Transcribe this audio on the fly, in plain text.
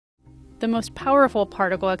The most powerful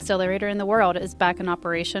particle accelerator in the world is back in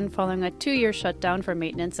operation following a 2-year shutdown for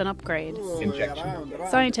maintenance and upgrades. Injection.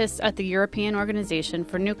 Scientists at the European Organization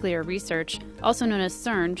for Nuclear Research, also known as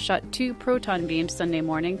CERN, shot 2 proton beams Sunday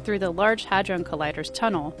morning through the Large Hadron Collider's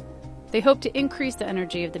tunnel. They hope to increase the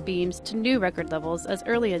energy of the beams to new record levels as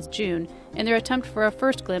early as June in their attempt for a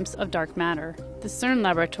first glimpse of dark matter. The CERN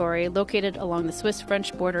laboratory, located along the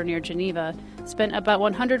Swiss-French border near Geneva, spent about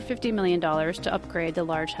 $150 million to upgrade the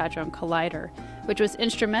Large Hadron Collider, which was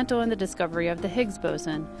instrumental in the discovery of the Higgs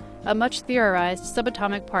boson, a much-theorized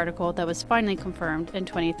subatomic particle that was finally confirmed in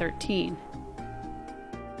 2013.